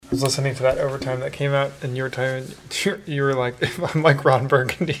was listening to that Overtime that came out, and you were like, I'm like Ron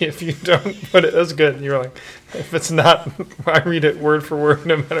Burgundy. If you don't put it, that's good. And you were like, if it's not, I read it word for word,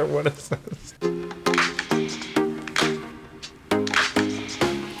 no matter what it says.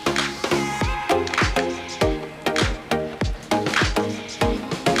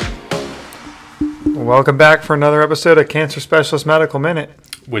 Welcome back for another episode of Cancer Specialist Medical Minute.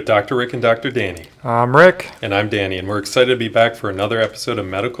 With Dr. Rick and Dr. Danny. I'm Rick. And I'm Danny, and we're excited to be back for another episode of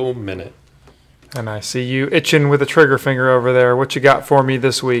Medical Minute. And I see you itching with a trigger finger over there. What you got for me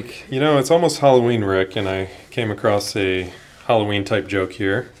this week? You know, it's almost Halloween, Rick, and I came across a Halloween-type joke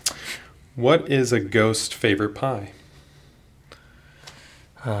here. What is a ghost favorite pie?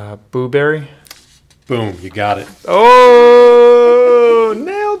 Blueberry. Boom, you got it. Oh,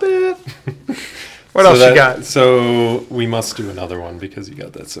 nailed it. What else you got? So we must do another one because you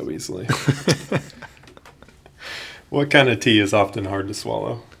got that so easily. What kind of tea is often hard to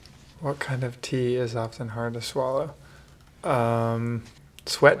swallow? What kind of tea is often hard to swallow?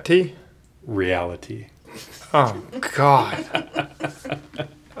 Sweat tea? Reality. Oh, God.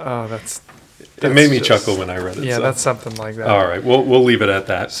 Oh, that's it made me chuckle when I read it. Yeah, so. That's something like that. All right, we'll leave it at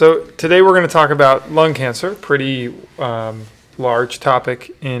that. So today we're going to talk about lung cancer, pretty large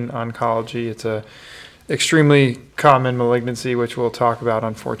topic in oncology. It's a extremely common malignancy, which we'll talk about,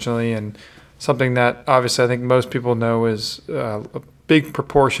 unfortunately, and something that obviously I think most people know is a big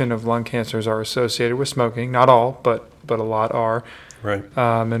proportion of lung cancers are associated with smoking. Not all, but a lot are. Right.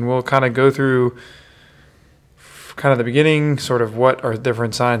 And we'll kind of go through kind of the beginning, sort of what are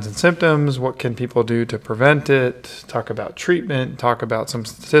different signs and symptoms, what can people do to prevent it, talk about treatment, talk about some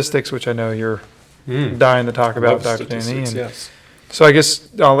statistics, which I know you're dying to talk about, Dr. Danny. Yes. So I guess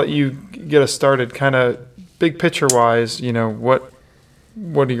I'll let you get us started. Kind of big picture wise, you know,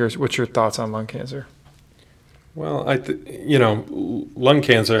 what's your thoughts on lung cancer? Well, lung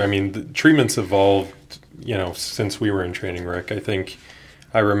cancer. I mean, the treatments evolved, since we were in training, Rick.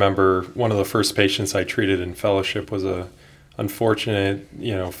 I remember one of the first patients I treated in fellowship was a unfortunate,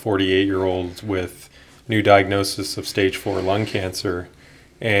 48-year-old with new diagnosis of stage 4 lung cancer,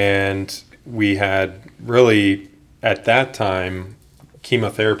 and we had really at that time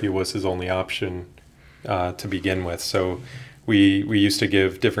chemotherapy was his only option to begin with. So we used to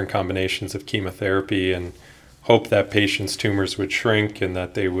give different combinations of chemotherapy and hope that patients' tumors would shrink and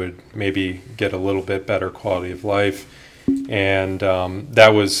that they would maybe get a little bit better quality of life. And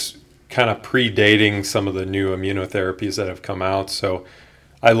that was kind of predating some of the new immunotherapies that have come out. So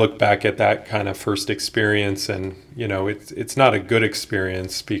I look back at that kind of first experience, and it's not a good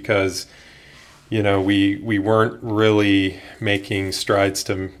experience because we weren't really making strides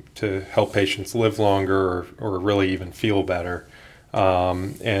to help patients live longer or really even feel better.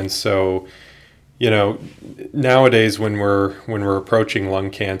 And so, nowadays when we're approaching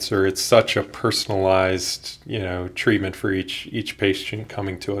lung cancer, it's such a personalized, treatment for each patient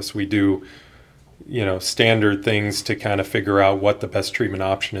coming to us. We do, standard things to kind of figure out what the best treatment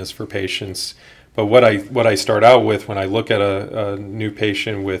option is for patients. But what I start out with when I look at a new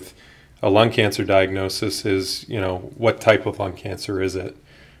patient with a lung cancer diagnosis is, what type of lung cancer is it?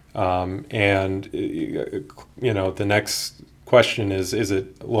 The next question is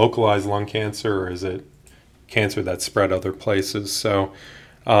it localized lung cancer or is it cancer that's spread other places? So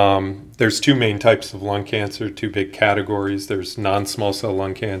there's two main types of lung cancer, two big categories. There's non-small cell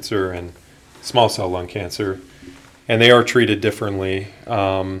lung cancer and small cell lung cancer, and they are treated differently.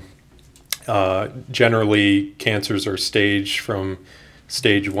 Generally, cancers are staged from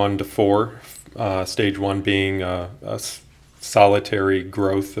stage 1 to 4, stage 1 being a solitary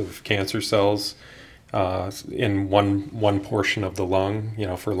growth of cancer cells in one portion of the lung,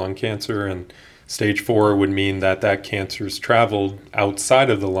 for lung cancer. And stage 4 would mean that cancer's traveled outside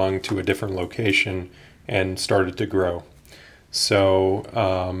of the lung to a different location and started to grow. So,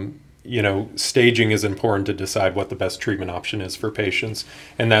 staging is important to decide what the best treatment option is for patients.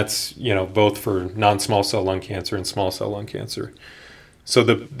 And that's, both for non-small cell lung cancer and small cell lung cancer. So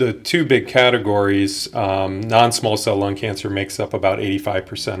the two big categories, non-small cell lung cancer makes up about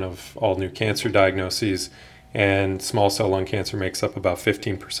 85% of all new cancer diagnoses, and small cell lung cancer makes up about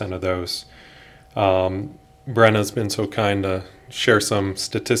 15% of those. Brenna's been so kind to share some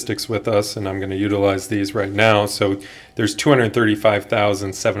statistics with us, and I'm going to utilize these right now. So there's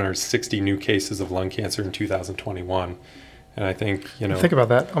 235,760 new cases of lung cancer in 2021. And I think, Think about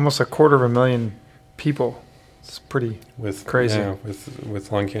that. Almost 250,000 people. It's pretty crazy. Yeah,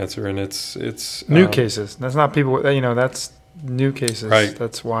 with lung cancer, and it's new cases. That's not people. That's new cases. Right.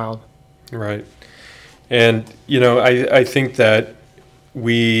 That's wild. Right. And I think that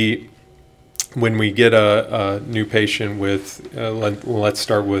we when we get a new patient with, let's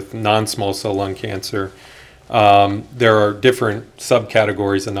start with non-small cell lung cancer, there are different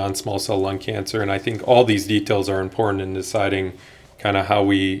subcategories of non-small cell lung cancer, and I think all these details are important in deciding kind of how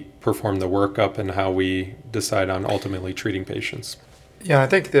we perform the workup and how we decide on ultimately treating patients. Yeah, I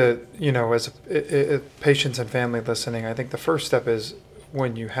think that, as patients and family listening, I think the first step is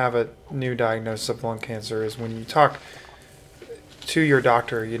when you have a new diagnosis of lung cancer is when you talk to your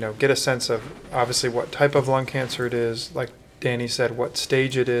doctor, get a sense of obviously what type of lung cancer it is, like Danny said, what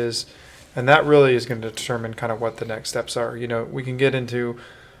stage it is, and that really is going to determine kind of what the next steps are. We can get into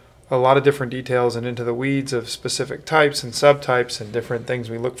a lot of different details and into the weeds of specific types and subtypes and different things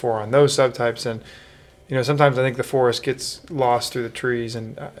we look for on those subtypes. And, sometimes I think the forest gets lost through the trees,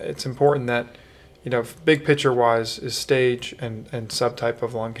 and it's important that, big picture wise is stage and subtype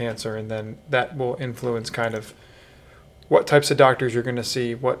of lung cancer. And then that will influence kind of what types of doctors you're going to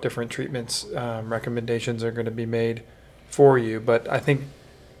see, what different treatments, recommendations are going to be made for you. But I think,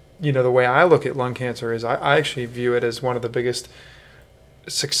 the way I look at lung cancer is I actually view it as one of the biggest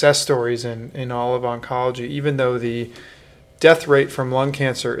success stories in all of oncology, even though the death rate from lung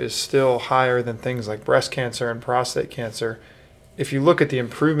cancer is still higher than things like breast cancer and prostate cancer. If you look at the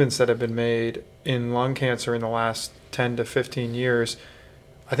improvements that have been made in lung cancer in the last 10 to 15 years,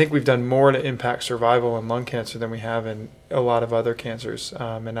 I think we've done more to impact survival in lung cancer than we have in a lot of other cancers.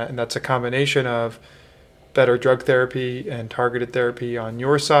 And that's a combination of better drug therapy and targeted therapy on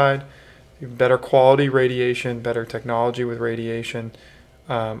your side, better quality radiation, better technology with radiation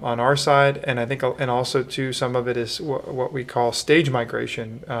on our side. And I think, and also too, some of it is what we call stage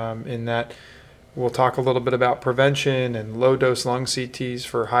migration, in that we'll talk a little bit about prevention and low dose lung CTs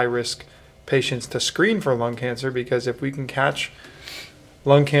for high risk patients to screen for lung cancer, because if we can catch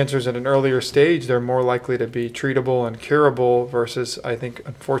lung cancers at an earlier stage, they're more likely to be treatable and curable versus, I think,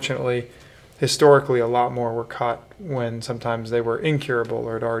 unfortunately, historically, a lot more were caught when sometimes they were incurable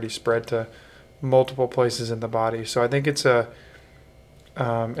or had already spread to multiple places in the body. So I think it's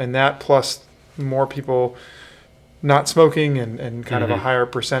and that plus more people not smoking and kind of a higher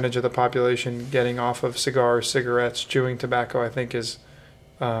percentage of the population getting off of cigars, cigarettes, chewing tobacco, I think has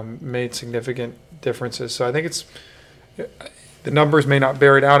made significant differences. So I think the numbers may not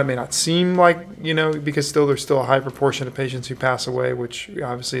bear it out. It may not seem like, because there's still a high proportion of patients who pass away, which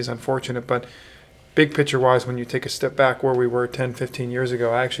obviously is unfortunate. But big picture wise, when you take a step back where we were 10, 15 years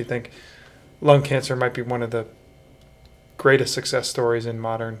ago, I actually think lung cancer might be one of the greatest success stories in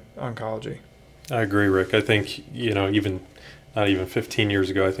modern oncology. I agree, Rick. I think, even not even 15 years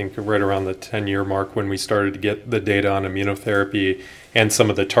ago, I think right around the 10-year mark when we started to get the data on immunotherapy and some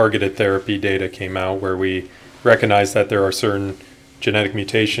of the targeted therapy data came out, where we recognized that there are certain genetic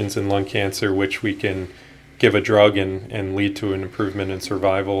mutations in lung cancer which we can give a drug and lead to an improvement in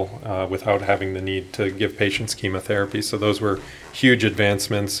survival without having the need to give patients chemotherapy. So those were huge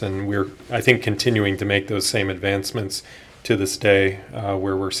advancements, and we're, I think, continuing to make those same advancements to this day,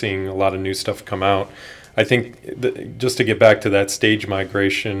 where we're seeing a lot of new stuff come out. I think just to get back to that stage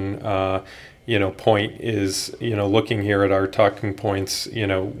migration point is, looking here at our talking points,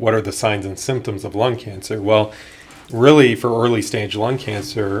 what are the signs and symptoms of lung cancer? Well, really for early stage lung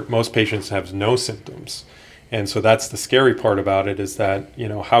cancer, most patients have no symptoms. And so that's the scary part about it, is that,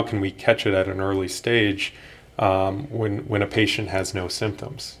 how can we catch it at an early stage when a patient has no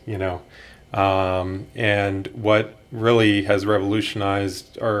symptoms, and what really has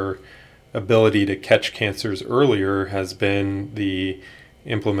revolutionized our ability to catch cancers earlier has been the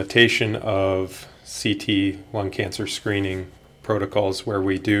implementation of CT lung cancer screening protocols, where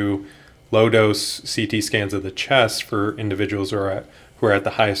we do low-dose CT scans of the chest for individuals who are at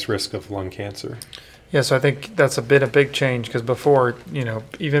the highest risk of lung cancer. Yeah, so I think that's been a big change, because before,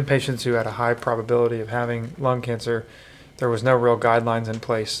 even patients who had a high probability of having lung cancer, there was no real guidelines in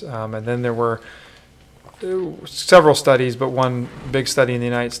place. And then there were several studies, but one big study in the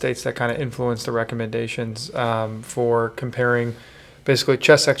United States that kind of influenced the recommendations for comparing basically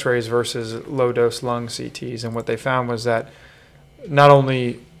chest x-rays versus low-dose lung CTs. And what they found was that not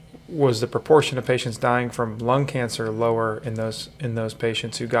only was the proportion of patients dying from lung cancer lower in those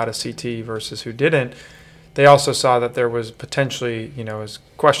patients who got a CT versus who didn't, they also saw that there was potentially, is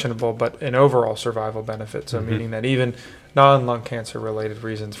questionable, but an overall survival benefit. So meaning that even non-lung cancer related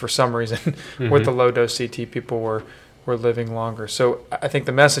reasons, for some reason, with the low-dose CT, people were living longer. So I think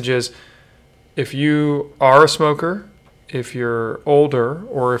the message is, if you are a smoker, if you're older,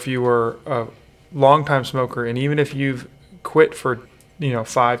 or if you were a long-time smoker, and even if you've quit for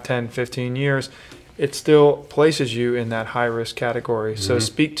 5, 10, 15 years, it still places you in that high-risk category. So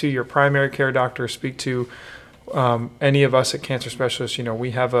speak to your primary care doctor, speak to any of us at Cancer Specialists.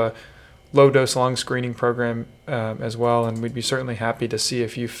 We have a low-dose lung screening program as well, and we'd be certainly happy to see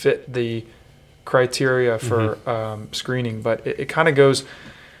if you fit the criteria for screening. But it kind of goes,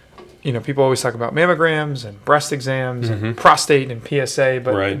 people always talk about mammograms and breast exams and prostate and PSA,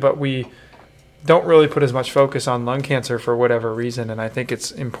 but we don't really put as much focus on lung cancer for whatever reason. And I think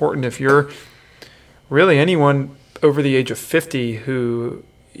it's important if you're really anyone over the age of 50 who,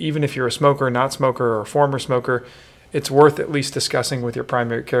 even if you're a smoker, not smoker, or a former smoker, it's worth at least discussing with your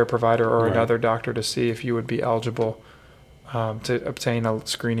primary care provider or another doctor to see if you would be eligible to obtain a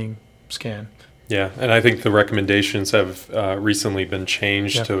screening scan. Yeah, and I think the recommendations have recently been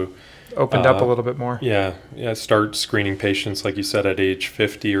changed to opened up a little bit more. Yeah, start screening patients, like you said, at age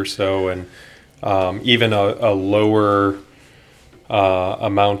 50 or so, and even a lower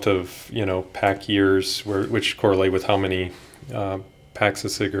amount of pack years, which correlate with how many packs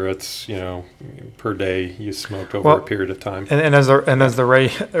of cigarettes per day you smoked over a period of time. And as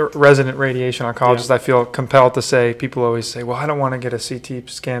the resident radiation oncologist, I feel compelled to say, people always say, well, I don't want to get a CT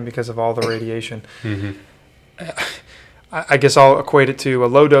scan because of all the radiation. I guess I'll equate it to a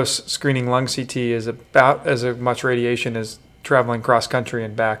low-dose screening lung CT is about as much radiation as traveling cross-country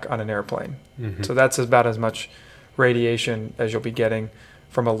and back on an airplane. So that's about as much radiation as you'll be getting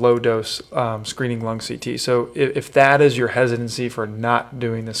from a low-dose screening lung CT. So if that is your hesitancy for not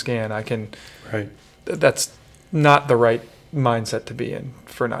doing the scan, that's not the right mindset to be in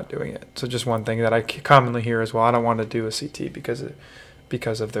for not doing it. So just one thing that I commonly hear is, well, I don't want to do a CT because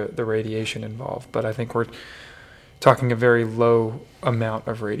of the radiation involved. But I think we're talking a very low amount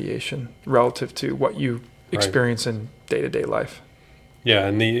of radiation relative to what you experience in day-to-day life. Yeah,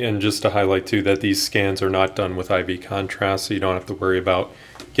 and just to highlight too that these scans are not done with IV contrast, so you don't have to worry about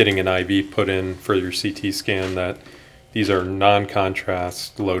getting an IV put in for your CT scan. That these are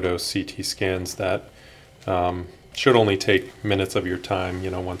non-contrast, low-dose CT scans that should only take minutes of your time,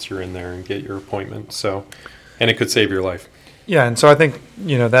 once you're in there and get your appointment. So, and it could save your life. Yeah, and so I think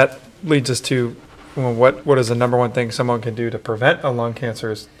that leads us to what is the number one thing someone can do to prevent a lung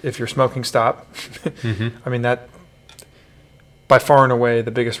cancer is if you're smoking, stop. I mean that. By far and away,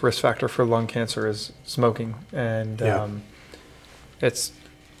 the biggest risk factor for lung cancer is smoking, and there's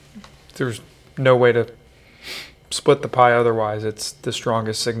no way to split the pie otherwise. It's the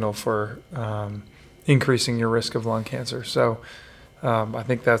strongest signal for increasing your risk of lung cancer. So I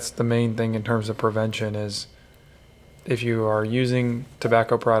think that's the main thing in terms of prevention is if you are using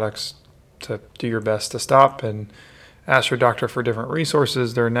tobacco products, to do your best to stop and ask your doctor for different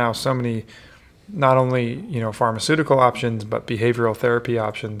resources. There are now so many not only pharmaceutical options, but behavioral therapy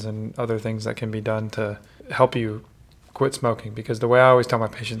options and other things that can be done to help you quit smoking. Because the way I always tell my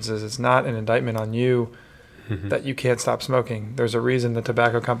patients is it's not an indictment on you that you can't stop smoking. There's a reason the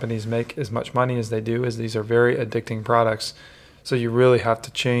tobacco companies make as much money as they do, is these are very addicting products. So you really have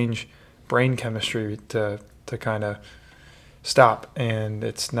to change brain chemistry to kind of stop. And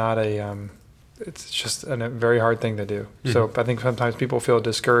it's not it's just a very hard thing to do. So I think sometimes people feel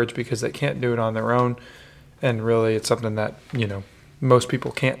discouraged because they can't do it on their own. And really it's something that, most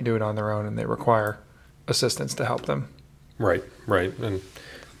people can't do it on their own and they require assistance to help them. Right. And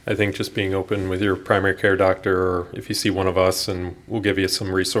I think just being open with your primary care doctor, or if you see one of us, and we'll give you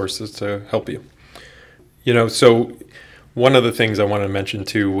some resources to help you. So one of the things I want to mention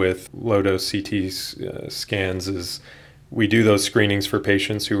too with low-dose CT scans is we do those screenings for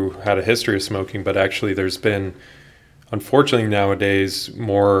patients who had a history of smoking, but actually there's been, unfortunately nowadays,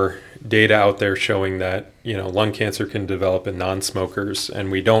 more data out there showing that, lung cancer can develop in non-smokers, and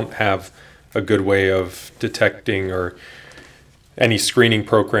we don't have a good way of detecting or any screening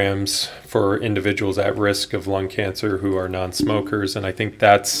programs for individuals at risk of lung cancer who are non-smokers. And I think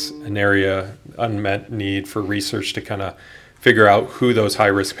that's an area, unmet need for research to kind of figure out who those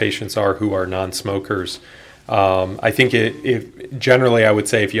high-risk patients are who are non-smokers. I think generally I would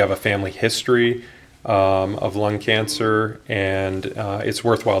say if you have a family history of lung cancer, and it's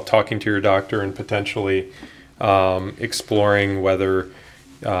worthwhile talking to your doctor and potentially exploring whether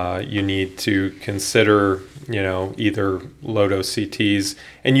you need to consider, either low-dose CTs,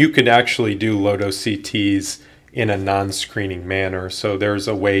 and you could actually do low-dose CTs in a non-screening manner. So there's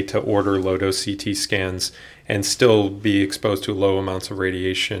a way to order low-dose CT scans and still be exposed to low amounts of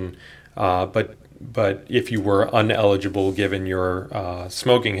radiation, but if you were uneligible given your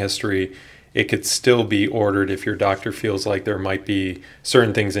smoking history, it could still be ordered if your doctor feels like there might be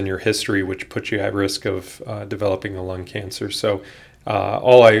certain things in your history which put you at risk of developing a lung cancer. So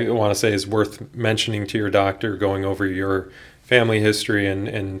all I want to say is worth mentioning to your doctor, going over your family history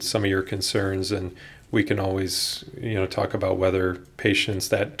and some of your concerns, and we can always talk about whether patients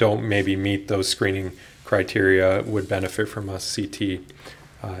that don't maybe meet those screening criteria would benefit from a CT.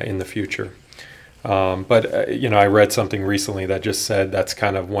 in the future. But I read something recently that just said that's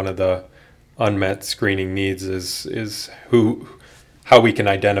kind of one of the unmet screening needs is how we can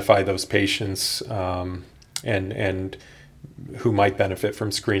identify those patients and who might benefit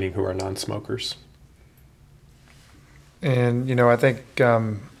from screening who are non-smokers. And, I think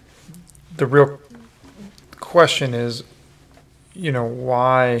the real question is,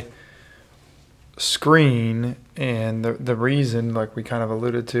 why screen? And the reason, like we kind of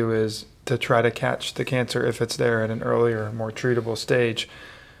alluded to, is to try to catch the cancer if it's there at an earlier, more treatable stage.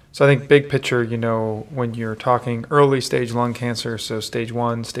 So I think big picture, when you're talking early stage lung cancer, so stage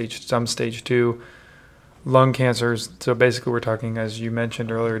 1, stage 2 lung cancers. So basically we're talking, as you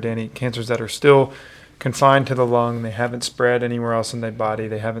mentioned earlier, Danny, cancers that are still confined to the lung. They haven't spread anywhere else in the body.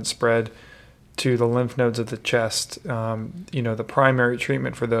 They haven't spread to the lymph nodes of the chest. The primary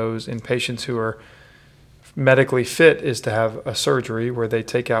treatment for those in patients who are medically fit is to have a surgery where they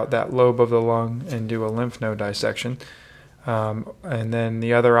take out that lobe of the lung and do a lymph node dissection. And then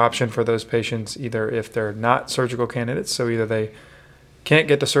the other option for those patients, either if they're not surgical candidates, so either they can't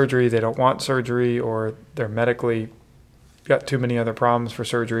get to surgery, they don't want surgery, or they're medically got too many other problems for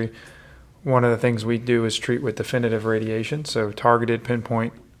surgery. One of the things we do is treat with definitive radiation, so targeted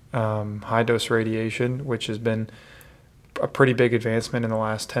pinpoint high-dose radiation, which has been a pretty big advancement in the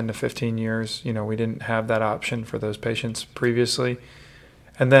last 10 to 15 years. We didn't have that option for those patients previously.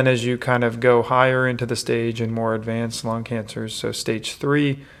 And then as you kind of go higher into the stage and more advanced lung cancers, so stage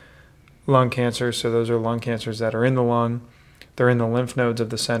 3 lung cancers, so those are lung cancers that are in the lung, they're in the lymph nodes of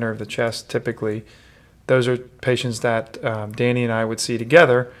the center of the chest typically. Those are patients that Danny and I would see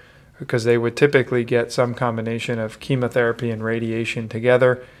together because they would typically get some combination of chemotherapy and radiation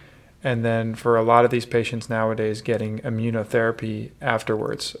together. And then for a lot of these patients nowadays, getting immunotherapy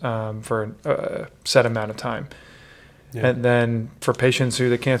afterwards for a set amount of time. Yeah. And then for patients who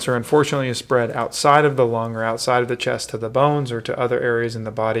the cancer unfortunately is spread outside of the lung or outside of the chest to the bones or to other areas in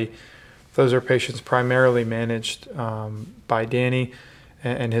the body, those are patients primarily managed by Danny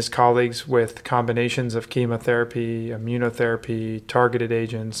and his colleagues with combinations of chemotherapy, immunotherapy, targeted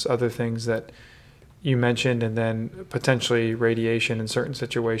agents, other things that you mentioned, and then potentially radiation in certain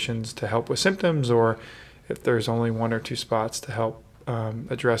situations to help with symptoms, or if there's only 1 or 2 spots to help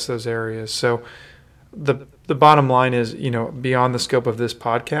address those areas. So the bottom line is, beyond the scope of this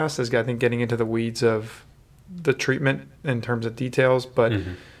podcast, is I think getting into the weeds of the treatment in terms of details, but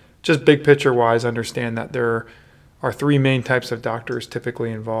just big picture wise, understand that there are 3 main types of doctors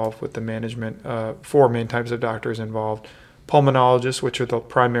typically involved with the management, 4 main types of doctors involved. Pulmonologists, which are the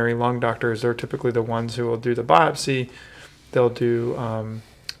primary lung doctors, they're typically the ones who will do the biopsy. They'll do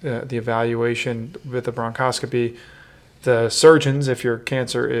the evaluation with the bronchoscopy. The surgeons, if your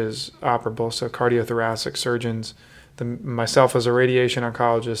cancer is operable, so cardiothoracic surgeons, myself as a radiation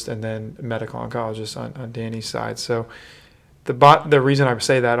oncologist, and then medical oncologist on Danny's side. So the reason I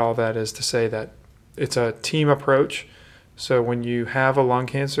say all that is to say that it's a team approach. So when you have a lung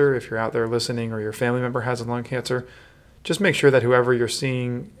cancer, if you're out there listening or your family member has a lung cancer, just make sure that whoever you're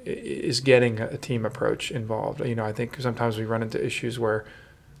seeing is getting a team approach involved. I think sometimes we run into issues where,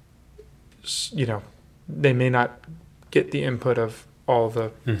 they may not get the input of all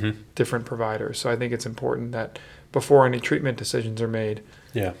the different providers. So I think it's important that before any treatment decisions are made,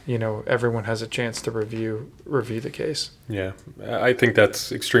 everyone has a chance to review the case. Yeah, I think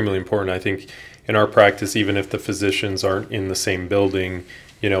that's extremely important. I think in our practice, even if the physicians aren't in the same building,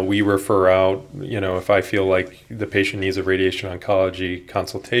 we refer out, if I feel like the patient needs a radiation oncology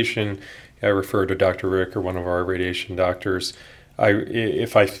consultation, I refer to Dr. Rick or one of our radiation doctors.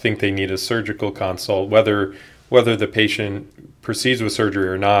 If I think they need a surgical consult, whether the patient proceeds with surgery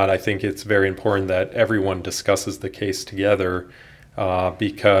or not, I think it's very important that everyone discusses the case together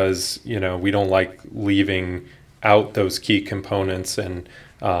because, we don't like leaving out those key components and,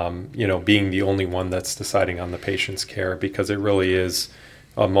 being the only one that's deciding on the patient's care, because it really is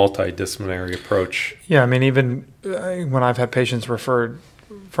a multidisciplinary approach. Yeah, even when I've had patients referred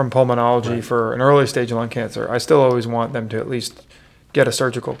from pulmonology for an early stage lung cancer, I still always want them to at least get a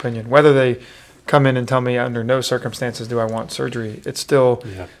surgical opinion. Whether they come in and tell me under no circumstances do I want surgery, it's still,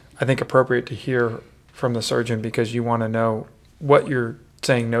 I think, appropriate to hear from the surgeon because you want to know what you're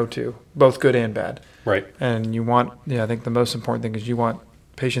saying no to, both good and bad. Right. And you want, I think the most important thing is you want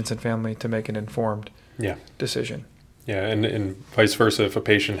patients and family to make an informed decision. Yeah, and vice versa. If a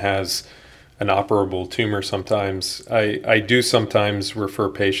patient has an operable tumor, sometimes I do sometimes refer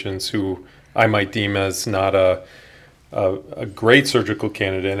patients who I might deem as not a great surgical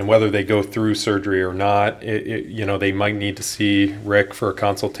candidate, and whether they go through surgery or not, they might need to see Rick for a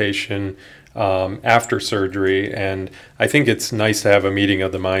consultation after surgery. And I think it's nice to have a meeting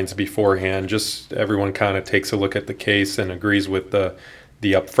of the minds beforehand. Just everyone kind of takes a look at the case and agrees with the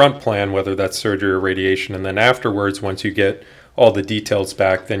upfront plan, whether that's surgery or radiation. And then afterwards, once you get all the details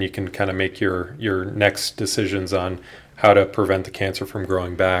back, then you can kind of make your next decisions on how to prevent the cancer from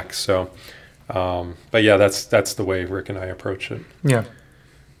growing back. So, but yeah, that's the way Rick and I approach it. Yeah.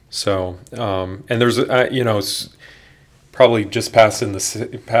 So, and there's, probably just past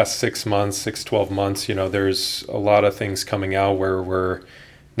 6 months, 12 months, there's a lot of things coming out where we're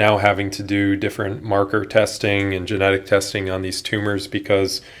now having to do different marker testing and genetic testing on these tumors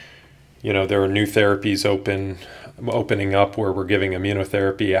because, there are new therapies opening up where we're giving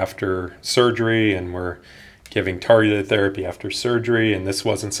immunotherapy after surgery and we're giving targeted therapy after surgery. And this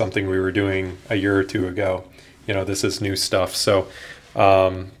wasn't something we were doing a year or two ago. This is new stuff. So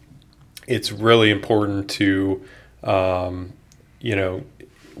it's really important to,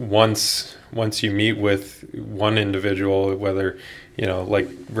 once you meet with one individual, whether, like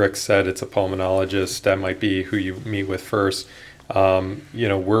Rick said, it's a pulmonologist, that might be who you meet with first.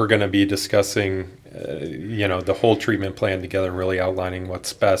 We're going to be discussing, the whole treatment plan together and really outlining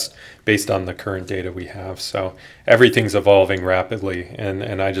what's best based on the current data we have. So everything's evolving rapidly.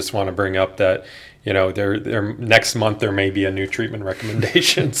 And I just want to bring up that, there next month there may be a new treatment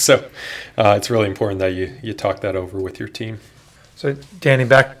recommendation. So it's really important that you talk that over with your team. So Danny,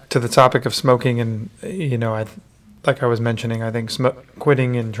 back to the topic of smoking, and like I was mentioning, I think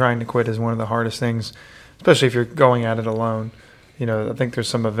quitting and trying to quit is one of the hardest things, especially if you're going at it alone. I think there's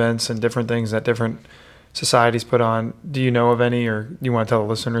some events and different things that different societies put on. Do you know of any, or do you want to tell the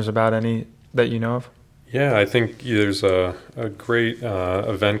listeners about any that you know of? Yeah, I think there's a great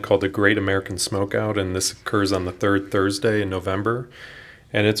event called the Great American Smokeout, and this occurs on the third Thursday in November.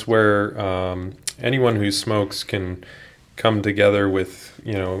 And it's where anyone who smokes can come together with,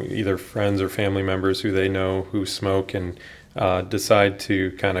 either friends or family members who they know who smoke and decide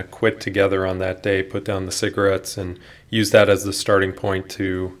to kind of quit together on that day, put down the cigarettes, and use that as the starting point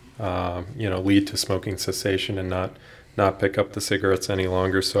to, lead to smoking cessation and not pick up the cigarettes any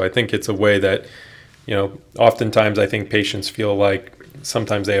longer. So I think it's a way that, oftentimes I think patients feel like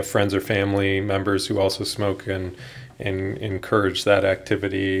sometimes they have friends or family members who also smoke and encourage that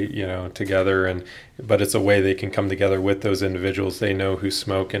activity, together. But it's a way they can come together with those individuals they know who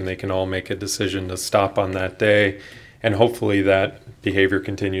smoke, and they can all make a decision to stop on that day. And hopefully that behavior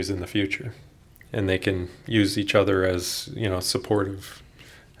continues in the future, and they can use each other as, supportive,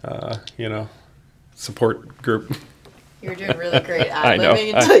 support group. You're doing really great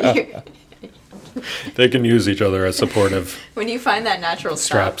ad-libbing until you... They can use each other as supportive. When you find that natural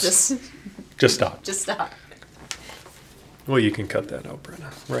straps. stop, just stop. Just stop. Well, you can cut that out,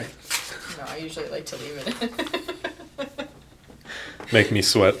 Brenna. Right. No, I usually like to leave it. Make me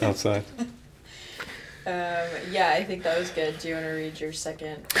sweat outside. Yeah, I think that was good. Do you want to read your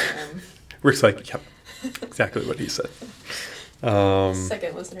second? Rick's like, yep, exactly what he said.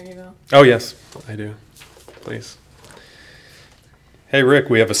 Second listener email. Oh, yes, I do. Please. Hey, Rick,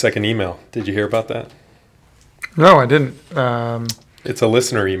 we have a second email. Did you hear about that? No, I didn't. It's a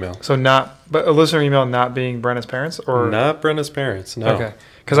listener email. So but a listener email not being Brenna's parents? Or not Brenna's parents, no. Okay.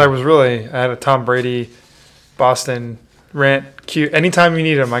 Because I had a Tom Brady, Boston rant cute. Anytime you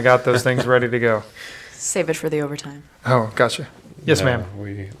need them, I got those things ready to go. Save it for the overtime. Oh, gotcha. Yes, ma'am.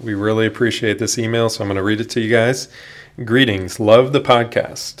 We really appreciate this email, so I'm going to read it to you guys. Greetings. Love the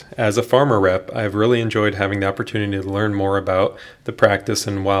podcast. As a farmer rep, I've really enjoyed having the opportunity to learn more about the practice,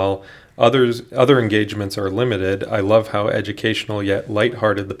 and while other engagements are limited, I love how educational yet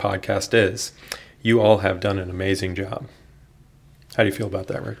lighthearted the podcast is. You all have done an amazing job. How do you feel about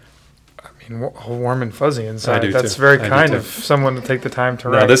that, Rick? I mean, warm and fuzzy inside. I do That's too. very kind of someone to take the time to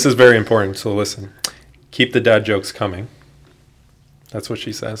write. Now, this is very important, so listen. Keep the dad jokes coming. That's what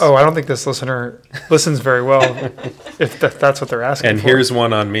she says. Oh, I don't think this listener listens very well if that's what they're asking and for. Here's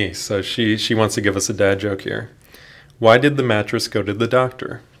one on me. So she wants to give us a dad joke here. Why did the mattress go to the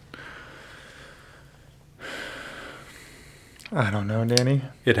doctor? I don't know, Danny.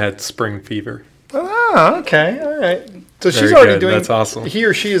 It had spring fever. Oh, okay. All right. So Very she's already good. doing. That's awesome. He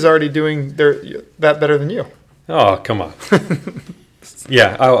or she is already doing that better than you. Oh, come on.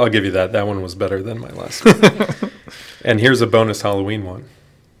 Yeah, I'll give you that. That one was better than my last one. And here's a bonus Halloween one.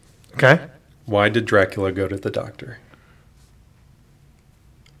 Okay. Why did Dracula go to the doctor?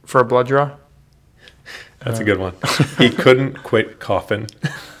 For a blood draw? That's a good one. He couldn't quit coughing.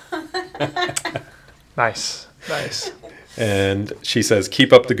 Nice. And she says,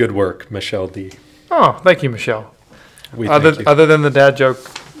 keep up the good work, Michelle D. Oh, thank you, Michelle. Thank you. Other than the dad joke,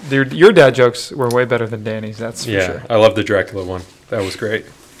 your dad jokes were way better than Danny's, that's for sure. I love the Dracula one. That was great.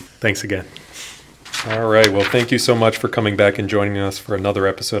 Thanks again. All right. Well, thank you so much for coming back and joining us for another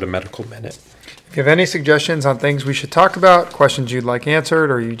episode of Medical Minute. If you have any suggestions on things we should talk about, questions you'd like answered,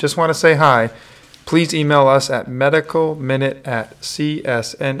 or you just want to say hi, please email us at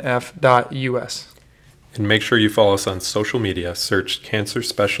medicalminute@csnf.us. And make sure you follow us on social media. Search Cancer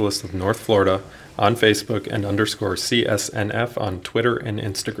Specialists of North Florida on Facebook and _CSNF on Twitter and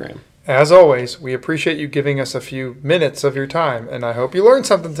Instagram. As always, we appreciate you giving us a few minutes of your time, and I hope you learned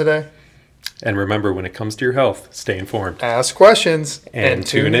something today. And remember, when it comes to your health, stay informed. Ask questions And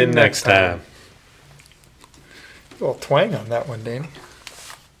tune in next time. A little twang on that one, Danny.